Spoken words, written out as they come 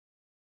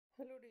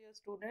Dear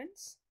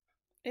students,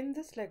 in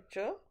this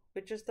lecture,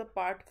 which is the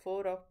part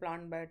 4 of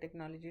plant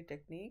biotechnology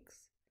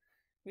techniques,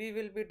 we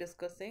will be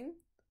discussing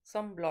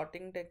some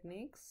blotting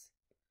techniques,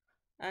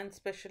 and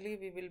especially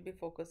we will be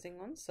focusing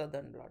on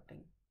southern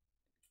blotting.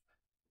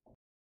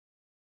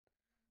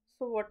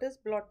 So what is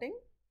blotting?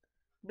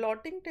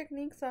 Blotting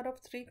techniques are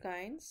of three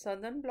kinds: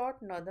 southern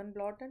blot, northern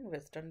blot and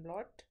western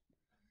blot.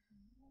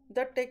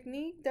 The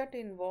technique that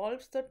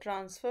involves the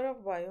transfer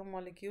of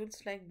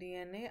biomolecules like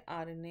DNA,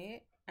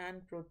 RNA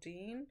and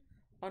protein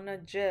on a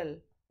gel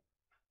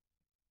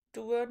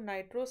to a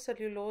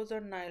nitrocellulose or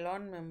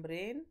nylon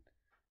membrane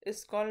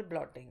is called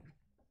blotting,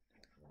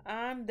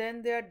 and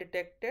then they are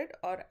detected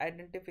or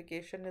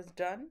identification is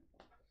done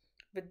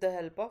with the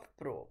help of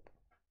probe.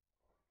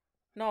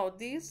 Now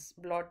this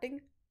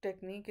blotting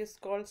technique is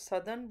called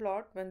southern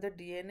blot when the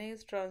DNA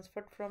is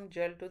transferred from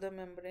gel to the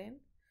membrane.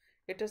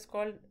 It is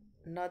called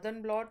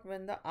northern blot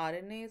when the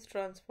RNA is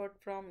transferred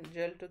from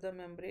gel to the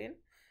membrane,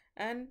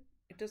 and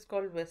it is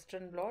called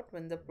western blot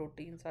when the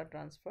proteins are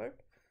transferred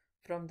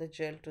from the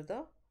gel to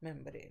the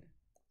membrane.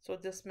 So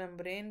this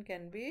membrane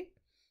can be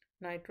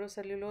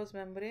nitrocellulose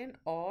membrane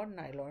or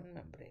nylon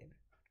membrane.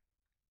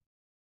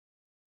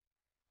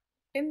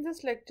 In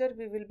this lecture,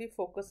 we will be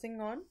focusing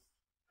on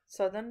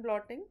southern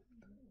blotting,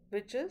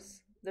 which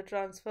is the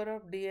transfer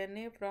of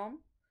DNA from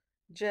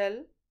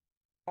gel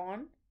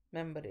on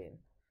membrane.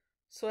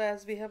 So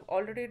as we have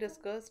already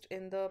discussed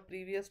in the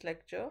previous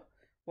lecture,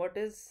 what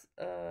is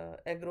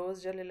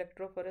agarose gel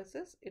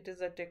electrophoresis? It is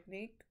a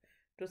technique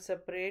to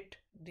separate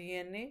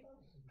DNA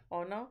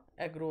on a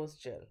agarose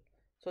gel.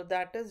 So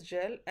that is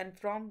gel, and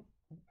from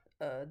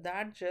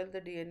that gel the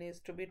DNA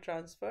is to be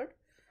transferred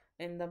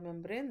in the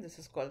membrane. This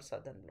is called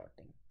southern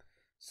blotting.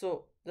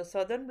 So the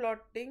southern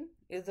blotting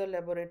is a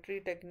laboratory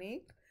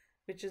technique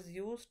which is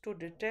used to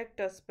detect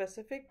a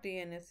specific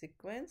DNA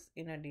sequence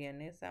in a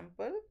DNA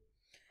sample,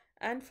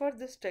 and for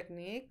this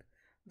technique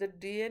the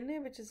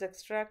DNA which is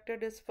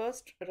extracted is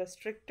first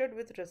restricted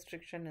with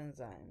restriction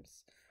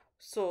enzymes.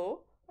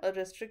 So a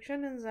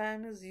restriction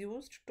enzyme is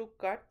used to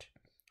cut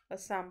a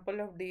sample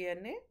of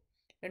DNA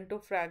into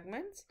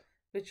fragments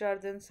which are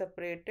then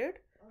separated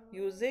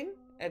using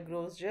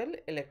agarose gel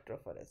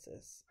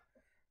electrophoresis.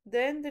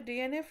 Then the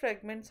DNA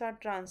fragments are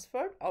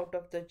transferred out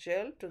of the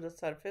gel to the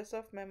surface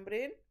of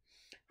membrane,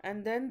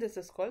 and then this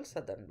is called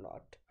southern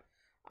blot.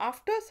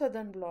 After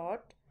southern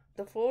blot,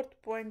 the fourth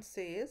point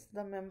says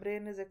the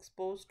membrane is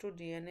exposed to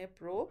DNA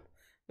probe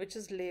which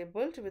is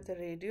labeled with a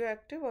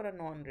radioactive or a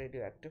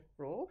non-radioactive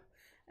probe,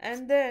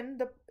 and then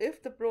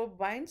if the probe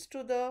binds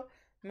to the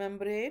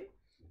membrane,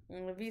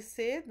 we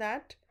say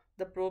that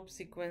the probe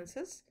sequence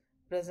is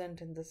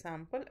present in the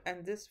sample,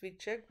 and this we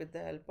check with the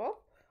help of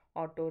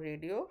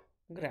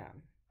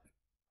autoradiogram.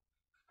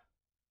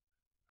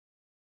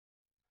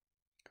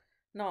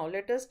 Now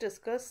let us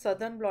discuss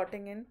southern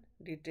blotting in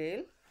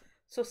detail.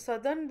 So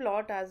southern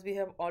blot, as we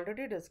have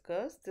already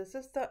discussed, this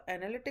is the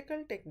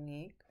analytical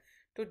technique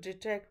to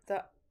detect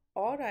the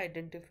or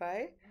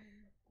identify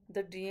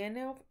the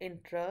DNA of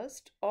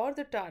interest or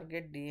the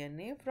target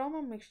DNA from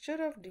a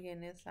mixture of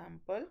DNA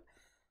sample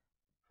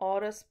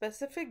or a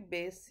specific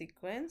base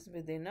sequence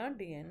within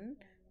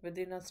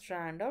a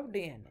strand of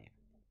DNA.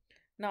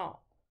 Now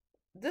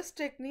this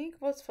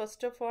technique was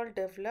first of all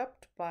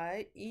developed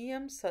by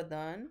E.M.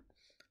 Southern,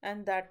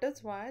 and that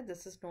is why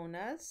this is known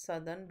as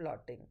southern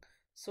blotting.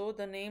 So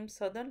the name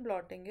southern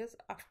blotting is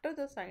after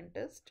the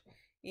scientist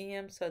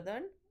E.M.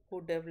 Southern,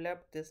 who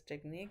developed this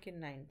technique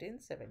in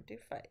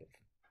 1975.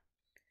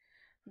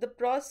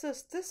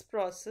 This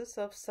process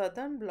of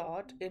southern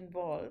blot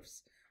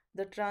involves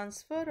the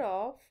transfer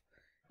of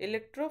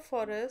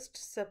electrophoresed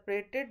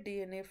separated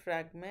DNA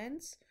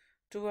fragments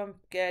to a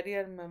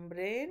carrier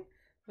membrane,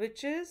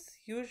 which is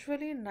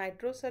usually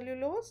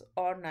nitrocellulose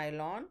or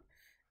nylon,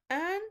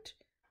 and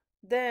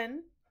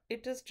then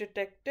it is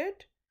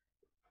detected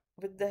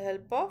with the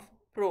help of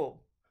probe.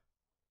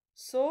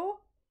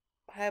 So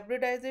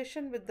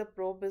hybridization with the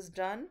probe is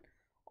done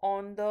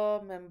on the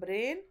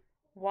membrane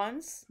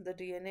once the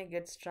DNA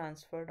gets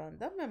transferred on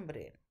the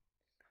membrane.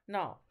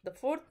 Now the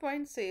fourth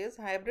point says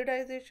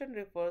hybridization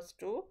refers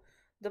to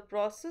the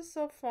process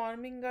of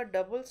forming a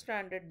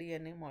double-stranded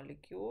DNA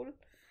molecule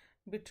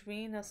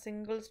between a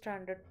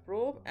single-stranded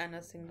probe and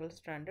a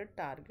single-stranded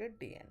target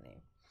DNA.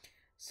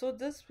 So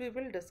this we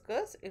will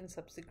discuss in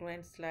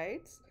subsequent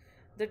slides.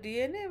 The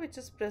DNA which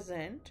is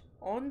present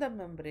on the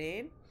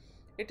membrane,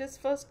 it is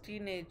first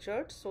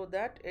denatured so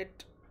that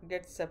it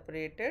gets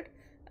separated,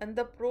 and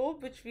the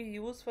probe which we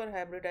use for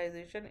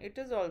hybridization, it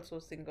is also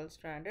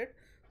single-stranded.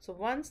 So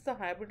once the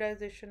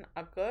hybridization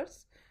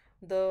occurs,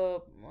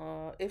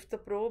 if the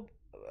probe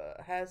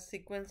has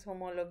sequence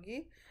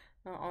homology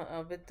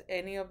with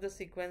any of the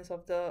sequence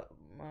of the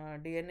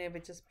DNA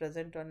which is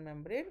present on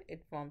membrane,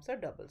 it forms a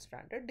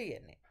double-stranded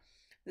DNA.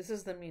 This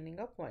is the meaning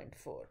of point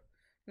 4.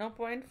 Now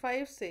point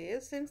 5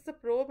 says, since the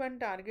probe and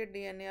target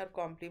DNA are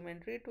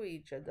complementary to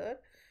each other,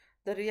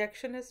 the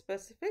reaction is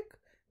specific,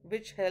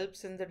 which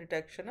helps in the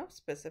detection of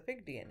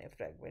specific DNA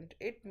fragment.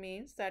 It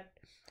means that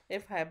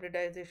if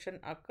hybridization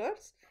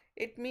occurs,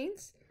 it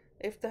means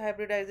if the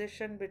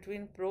hybridization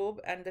between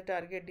probe and the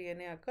target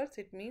DNA occurs,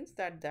 it means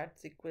that that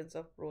sequence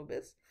of probe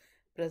is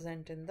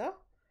present in the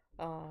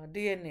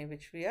DNA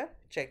which we are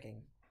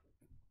checking.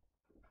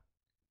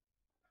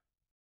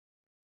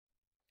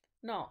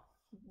 Now,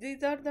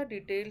 these are the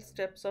detailed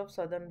steps of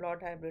southern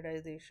blot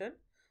hybridization.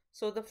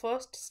 So, the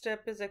first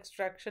step is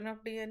extraction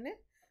of DNA,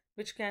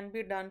 which can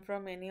be done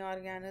from any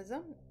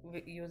organism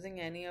using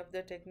any of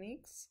the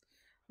techniques,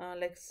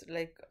 like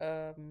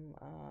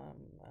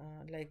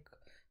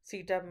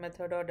CTAB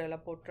method or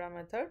Della-Porta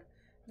method.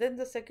 Then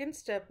the second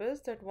step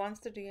is that once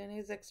the DNA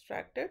is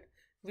extracted,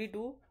 we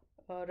do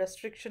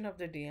restriction of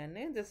the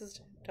DNA. This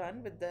is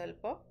done with the help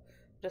of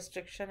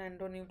restriction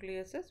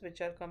endonucleases,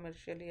 which are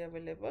commercially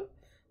available.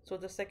 So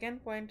the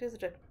second point is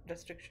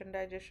restriction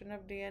digestion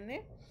of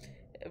DNA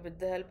with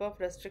the help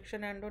of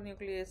restriction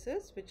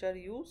endonucleases, which are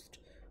used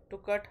to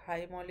cut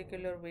high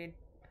molecular weight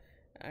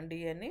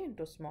DNA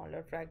into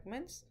smaller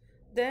fragments.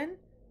 Then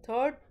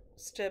third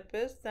step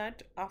is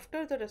that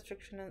after the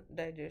restriction and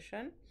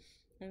digestion,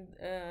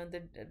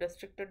 the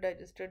restricted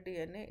digested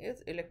DNA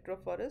is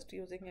electrophoresed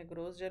using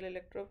agarose gel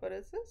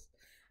electrophoresis,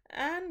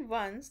 and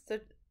once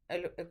the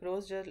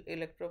agarose gel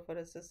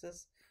electrophoresis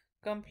is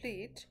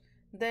complete,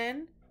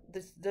 then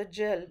the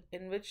gel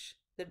in which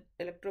the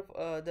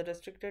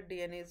restricted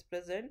DNA is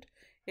present,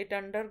 it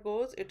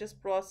is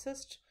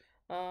processed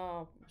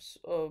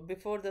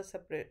before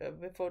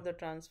the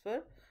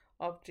transfer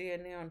of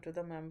DNA onto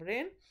the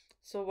membrane.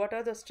 So what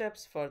are the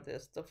steps for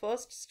this? The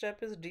first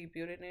step is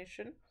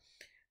depurination.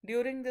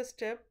 During this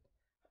step,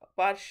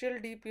 partial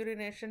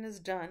depurination is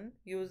done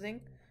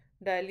using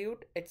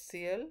dilute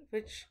HCl,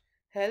 which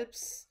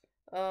helps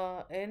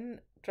in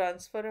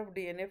transfer of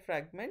DNA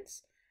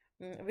fragments,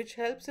 which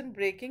helps in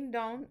breaking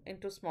down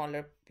into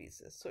smaller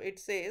pieces. So it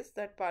says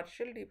that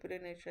partial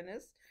depurination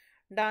is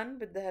done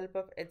with the help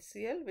of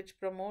HCl, which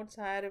promotes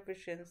higher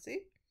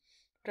efficiency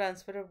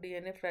transfer of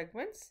DNA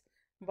fragments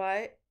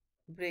by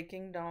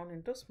breaking down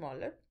into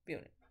smaller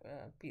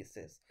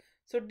pieces.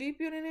 So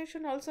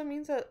depurination also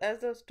means, as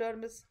the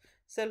term is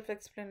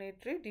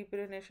self-explanatory,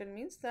 depurination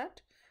means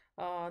that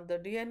the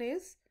DNA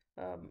is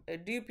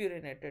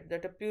depurinated,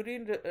 that a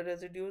purine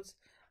residues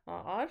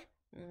are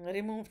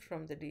removed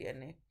from the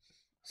DNA,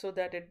 so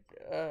that it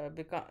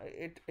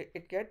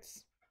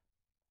gets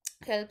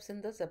helps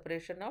in the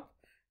separation of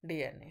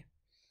DNA.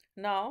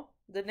 Now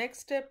the next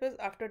step is,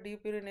 after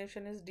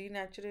depurination, is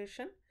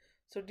denaturation.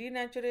 So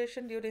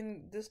denaturation,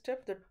 during this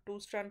step the two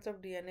strands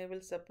of DNA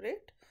will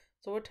separate.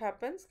 So what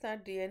happens,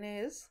 that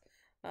DNA is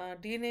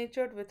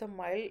denatured with a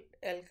mild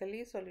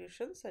alkali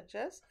solution such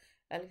as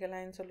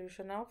alkaline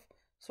solution of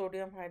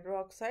sodium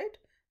hydroxide.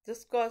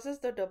 This causes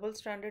the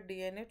double-stranded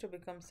DNA to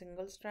become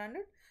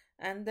single-stranded,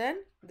 and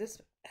then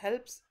this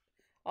helps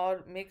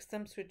or makes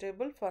them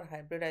suitable for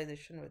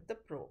hybridization with the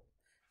probe.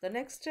 The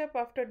next step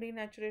after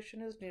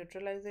denaturation is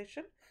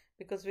neutralization,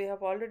 because we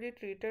have already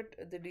treated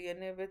the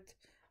DNA with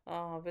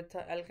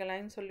the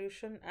alkaline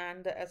solution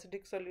and the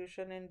acidic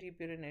solution in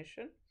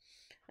depurination,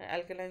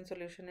 alkaline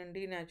solution in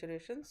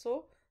denaturation.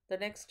 So the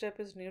next step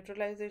is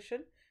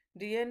neutralization.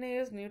 DNA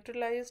is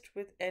neutralized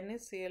with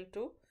NaCl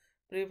to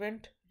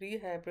prevent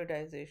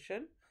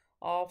rehybridization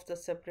of the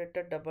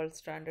separated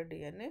double-stranded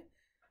DNA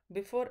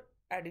before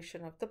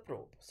addition of the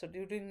probe. So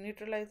during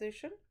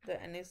neutralization, the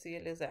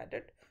NaCl is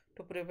added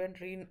to prevent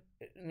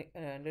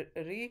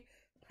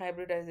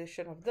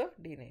rehybridization of the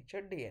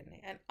denatured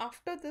DNA. And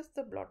after this,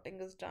 the blotting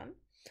is done.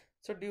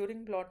 So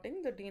during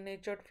blotting, the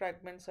denatured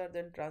fragments are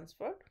then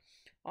transferred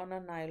on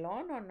a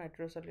nylon or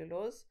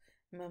nitrocellulose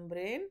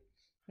membrane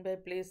by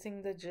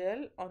placing the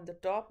gel on the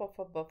top of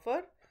a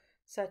buffer,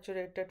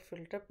 saturated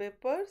filter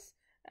papers,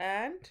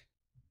 and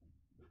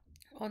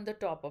on the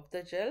top of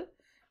the gel.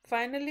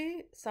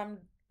 Finally, some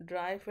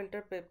dry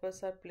filter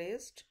papers are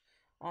placed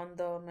on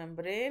the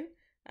membrane,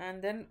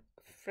 and then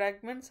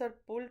fragments are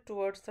pulled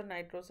towards the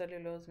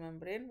nitrocellulose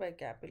membrane by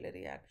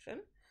capillary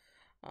action.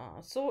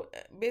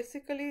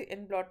 Basically,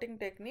 in blotting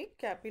technique,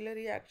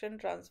 capillary action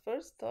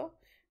transfers the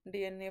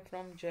DNA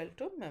from gel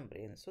to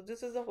membrane. So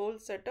this is the whole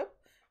setup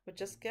which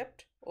is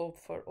kept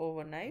for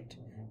overnight.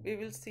 We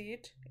will see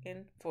it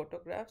in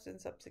photographs in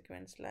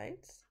subsequent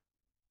slides.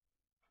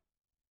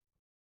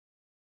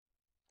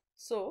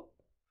 So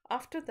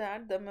after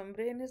that, the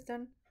membrane is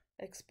then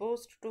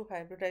exposed to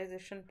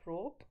hybridization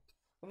probe,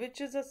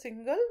 which is a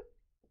single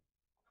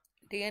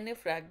DNA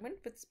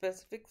fragment with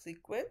specific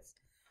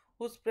sequence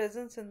whose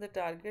presence in the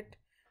target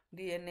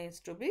DNA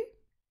is to be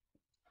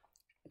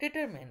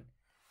determined.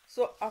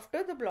 So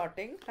after the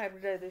blotting,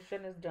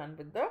 hybridization is done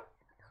with the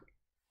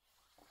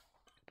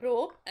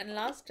probe, and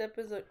last step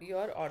is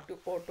your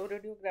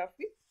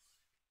autoradiography.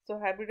 So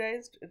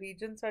hybridized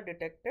regions are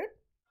detected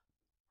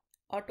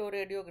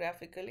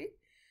autoradiographically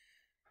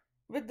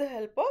with the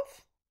help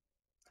of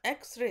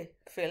X-ray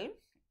film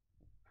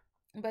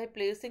by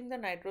placing the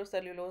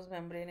nitrocellulose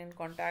membrane in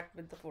contact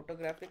with the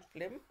photographic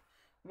film,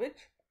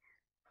 which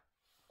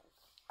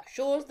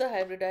shows the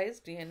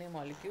hybridized DNA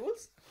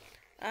molecules,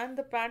 and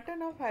the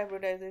pattern of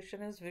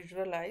hybridization is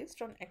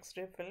visualized on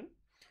X-ray film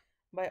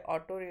by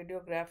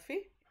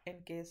autoradiography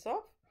in case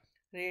of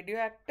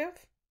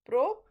radioactive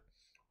probe,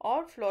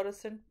 or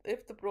fluorescent.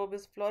 If the probe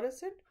is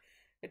fluorescent,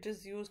 it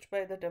is used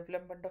by the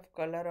development of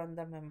color on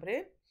the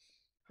membrane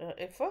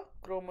if a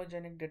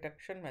chromogenic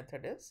detection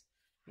method is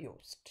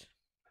used.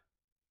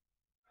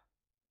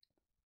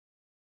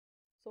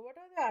 So what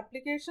are the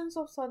applications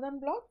of southern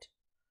blot?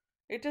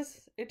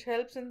 It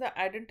helps in the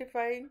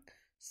identifying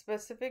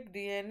specific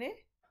DNA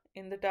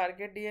in the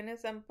target DNA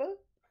sample,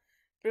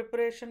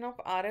 preparation of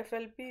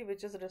RFLP,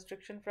 which is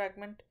restriction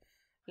fragment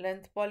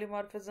length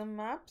polymorphism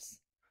maps.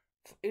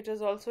 It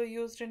is also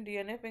used in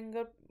DNA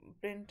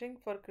fingerprinting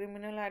for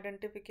criminal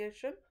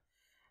identification,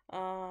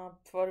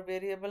 for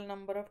variable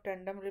number of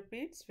tandem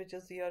repeats, which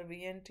is your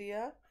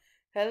VNTR,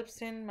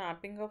 helps in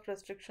mapping of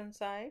restriction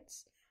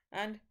sites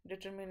and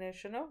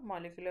determination of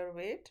molecular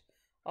weight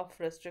of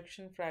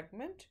restriction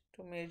fragment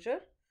to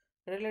measure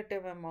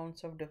relative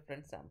amounts of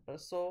different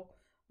samples. So,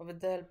 with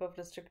the help of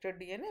restricted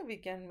DNA, we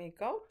can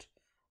make out,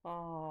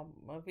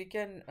 we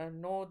can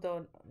know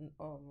the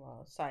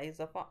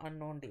size of an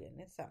unknown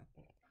DNA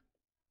sample.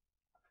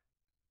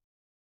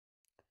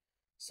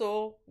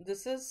 So,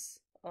 this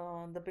is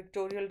the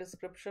pictorial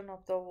description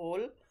of the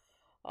whole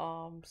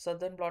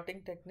southern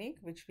blotting technique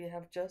which we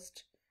have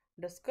just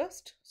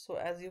discussed. So,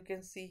 as you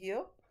can see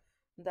here,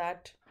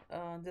 that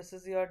this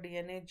is your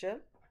DNA gel,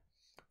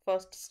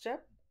 first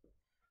step.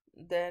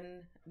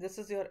 Then this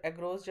is your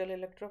agarose gel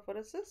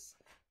electrophoresis,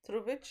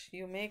 through which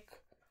you make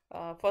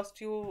first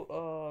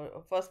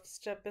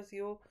step is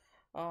you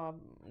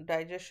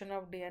digestion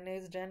of DNA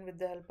is done with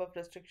the help of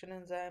restriction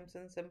enzymes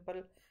in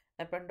simple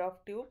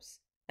Eppendorf tubes,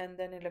 and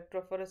then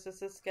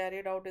electrophoresis is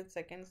carried out in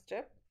second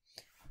step.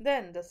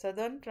 Then the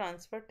southern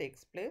transfer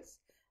takes place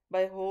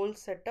by whole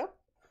setup.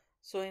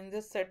 So in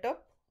this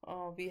setup,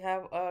 we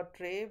have a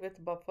tray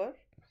with buffer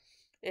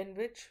in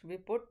which we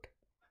put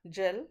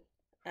gel,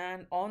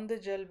 and on the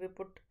gel we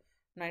put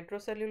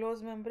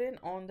nitrocellulose membrane.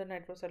 On the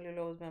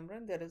nitrocellulose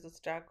membrane there is a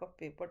stack of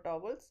paper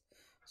towels.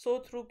 So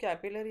through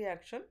capillary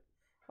action,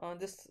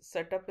 this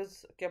setup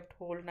is kept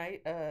whole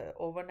night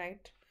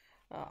overnight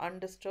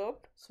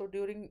undisturbed. So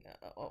during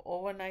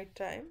overnight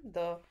time,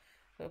 the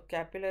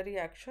capillary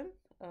action,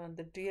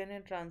 the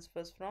DNA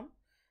transfers from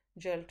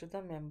gel to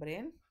the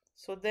membrane.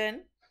 So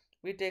then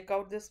we take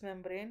out this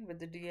membrane with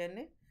the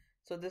DNA.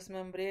 So this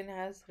membrane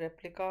has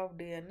replica of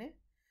DNA,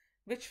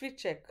 which we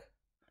check,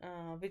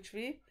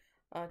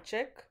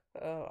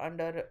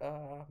 under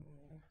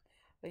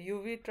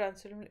UV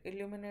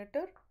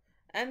transilluminator,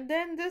 and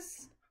then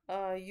this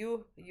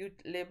you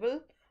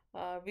label,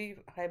 we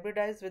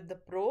hybridize with the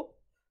probe.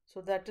 So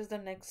that is the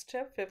next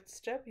step, fifth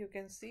step. You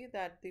can see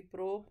that the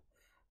probe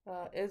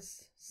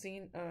is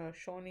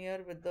shown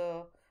here with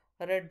the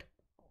red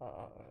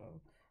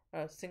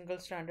single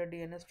stranded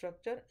DNA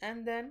structure,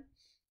 and then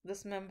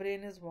this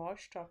membrane is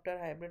washed after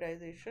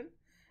hybridization.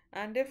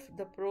 And if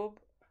the probe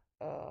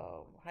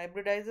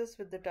hybridizes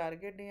with the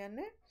target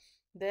DNA,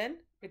 then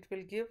it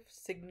will give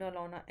signal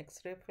on a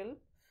X-ray film.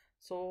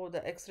 So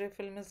the X-ray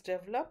film is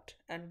developed,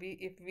 and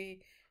if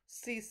we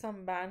see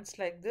some bands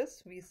like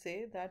this, we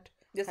say that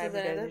this is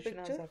another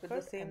picture with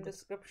the same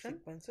description.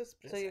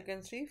 So you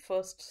can see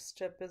first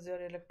step is your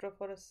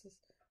electrophoresis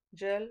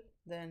gel,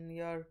 then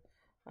your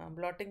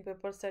blotting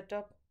paper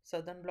setup,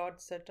 southern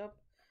blot setup,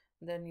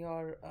 then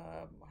your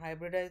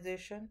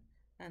hybridization,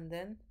 and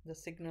then the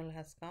signal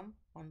has come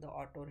on the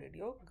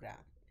autoradiogram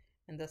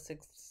in the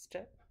sixth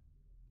step.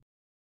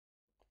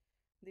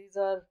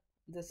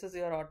 This is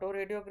your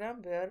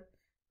autoradiogram where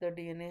the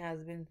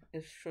DNA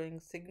is showing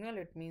signal.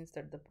 It means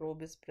that the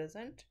probe is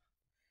present.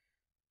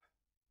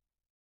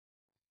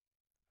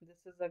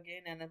 This is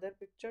again another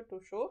picture to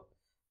show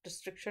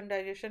restriction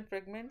digestion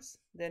fragments,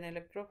 then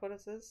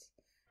electrophoresis,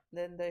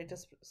 then it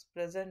is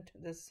present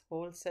this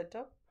whole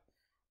setup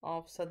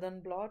of southern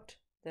blot,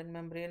 then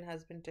membrane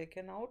has been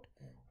taken out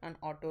and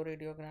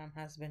autoradiogram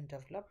has been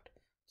developed.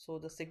 So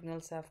the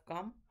signals have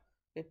come.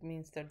 It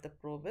means that the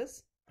probe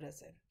is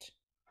present.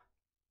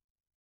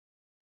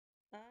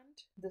 And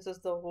this is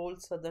the whole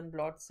southern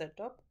blot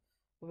setup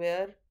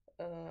where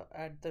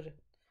at the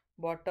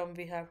bottom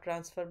we have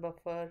transfer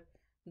buffer,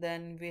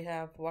 then we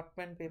have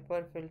Whatman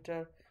paper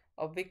filter,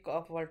 a wick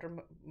of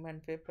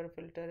Whatman paper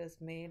filter is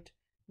made,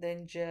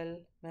 then gel,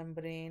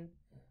 membrane,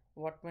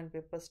 Whatman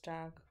paper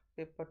stack,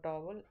 paper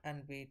towel,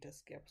 and weight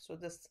is kept. So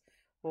this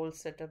whole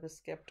setup is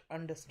kept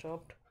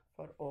undisturbed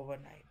for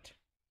overnight.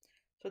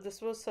 So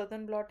this was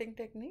southern blotting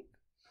technique.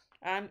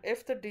 And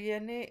if the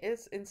DNA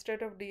is,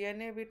 instead of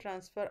DNA we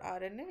transfer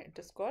RNA, it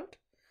is called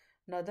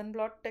northern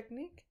blot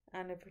technique.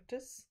 And if it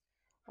is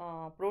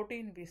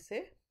protein, we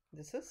say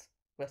this is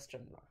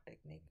western blot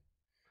technique.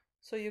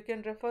 So you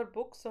can refer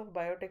books of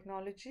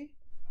biotechnology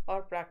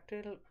or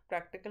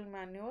practical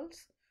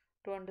manuals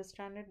to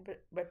understand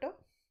it better.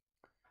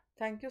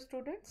 Thank you,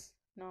 students.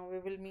 Now we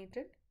will meet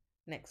in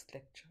next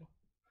lecture.